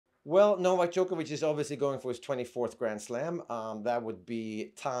Well, Novak Djokovic is obviously going for his 24th Grand Slam. That would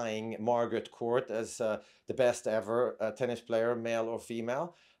be tying Margaret Court as the best ever tennis player, male or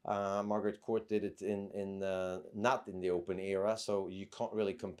female. Margaret Court did it in not in the Open era, so you can't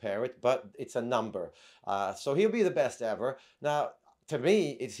really compare it. But it's a number, so he'll be the best ever. Now, to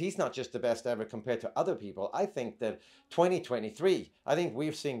me, he's not just the best ever compared to other people. I think that 2023, I think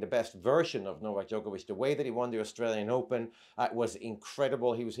we've seen the best version of Novak Djokovic. The way that he won the Australian Open was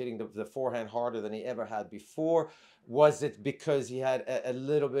incredible. He was hitting the forehand harder than he ever had before. Was it because he had a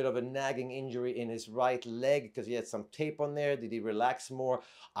little bit of a nagging injury in his right leg because he had some tape on there? Did he relax more?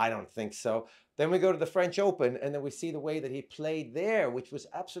 I don't think so. Then we go to the French Open, and then we see the way that he played there, which was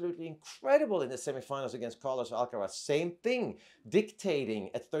absolutely incredible in the semifinals against Carlos Alcaraz. Same thing, dictating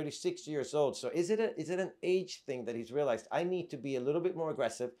at 36 years old. So is it an age thing that he's realized, I need to be a little bit more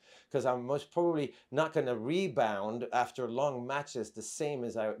aggressive because I'm most probably not going to rebound after long matches the same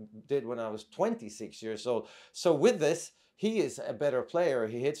as I did when I was 26 years old. So with this, he is a better player.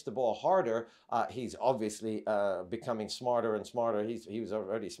 He hits the ball harder. He's obviously becoming smarter and smarter. He was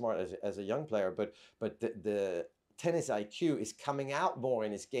already smart as a young player, but the tennis IQ is coming out more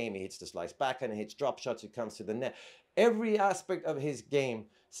in his game. He hits the slice backhand, he hits drop shots, he comes to the net. Every aspect of his game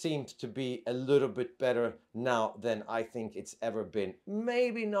seems to be a little bit better now than I think it's ever been.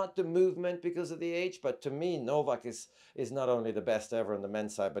 Maybe not the movement because of the age, but to me, Novak is not only the best ever on the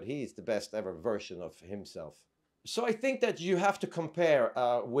men's side, but he's the best ever version of himself. So I think that you have to compare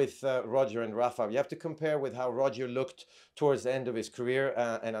with Roger and Rafa. You have to compare with how Roger looked towards the end of his career,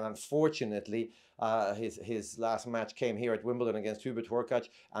 and unfortunately, his last match came here at Wimbledon against Hubert Hurkacz.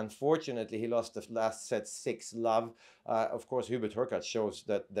 Unfortunately, he lost the last set 6-love. Of course, Hubert Hurkacz shows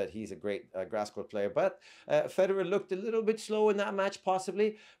that he's a great grass court player, but Federer looked a little bit slow in that match,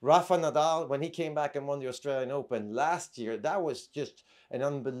 possibly. Rafa Nadal, when he came back and won the Australian Open last year, that was just an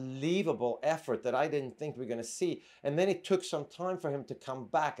unbelievable effort that I didn't think we were going to see. And then it took some time for him to come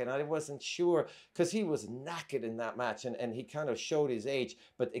back, and I wasn't sure because he was knackered in that match, and he kind of showed his age,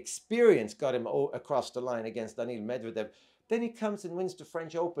 but experience got him across the line against Daniil Medvedev. Then he comes and wins the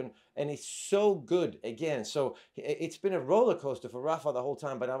French Open, and he's so good again. So it's been a roller coaster for Rafa the whole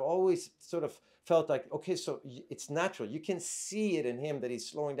time, but I've always sort of felt like, okay, so it's natural. You can see it in him that he's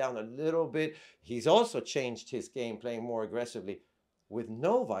slowing down a little bit. He's also changed his game, playing more aggressively. With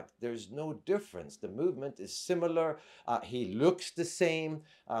Novak, there's no difference. The movement is similar. He looks the same.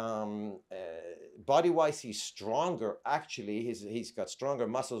 Body-wise, he's stronger, actually. He's got stronger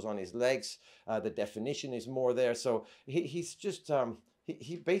muscles on his legs. The definition is more there. So he's just,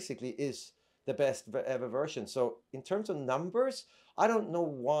 he basically is the best ever version. So in terms of numbers, I don't know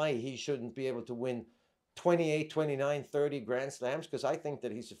why he shouldn't be able to win 28, 29, 30 Grand Slams, because I think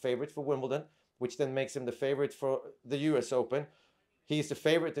that he's a favorite for Wimbledon, which then makes him the favorite for the US Open. He's the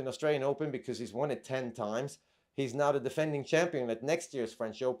favorite in Australian Open because he's won it 10 times. He's now the defending champion at next year's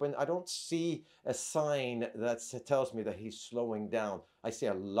French Open. I don't see a sign that tells me that he's slowing down. I see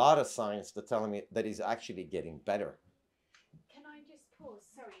a lot of signs that tell me that he's actually getting better. Can I just pause?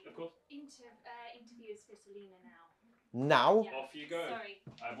 Sorry. Of course. Interviewers for Selena now. Now? Yeah. Off you go. Sorry.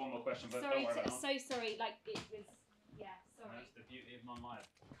 I have one more question, but Sorry, don't worry about so sorry. Like it was. Yeah. Sorry. That's the beauty of my life.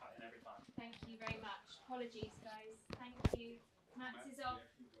 Cutting every time. Thank you very much. Apologies, guys. Thank you. Max is off.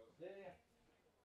 Yeah.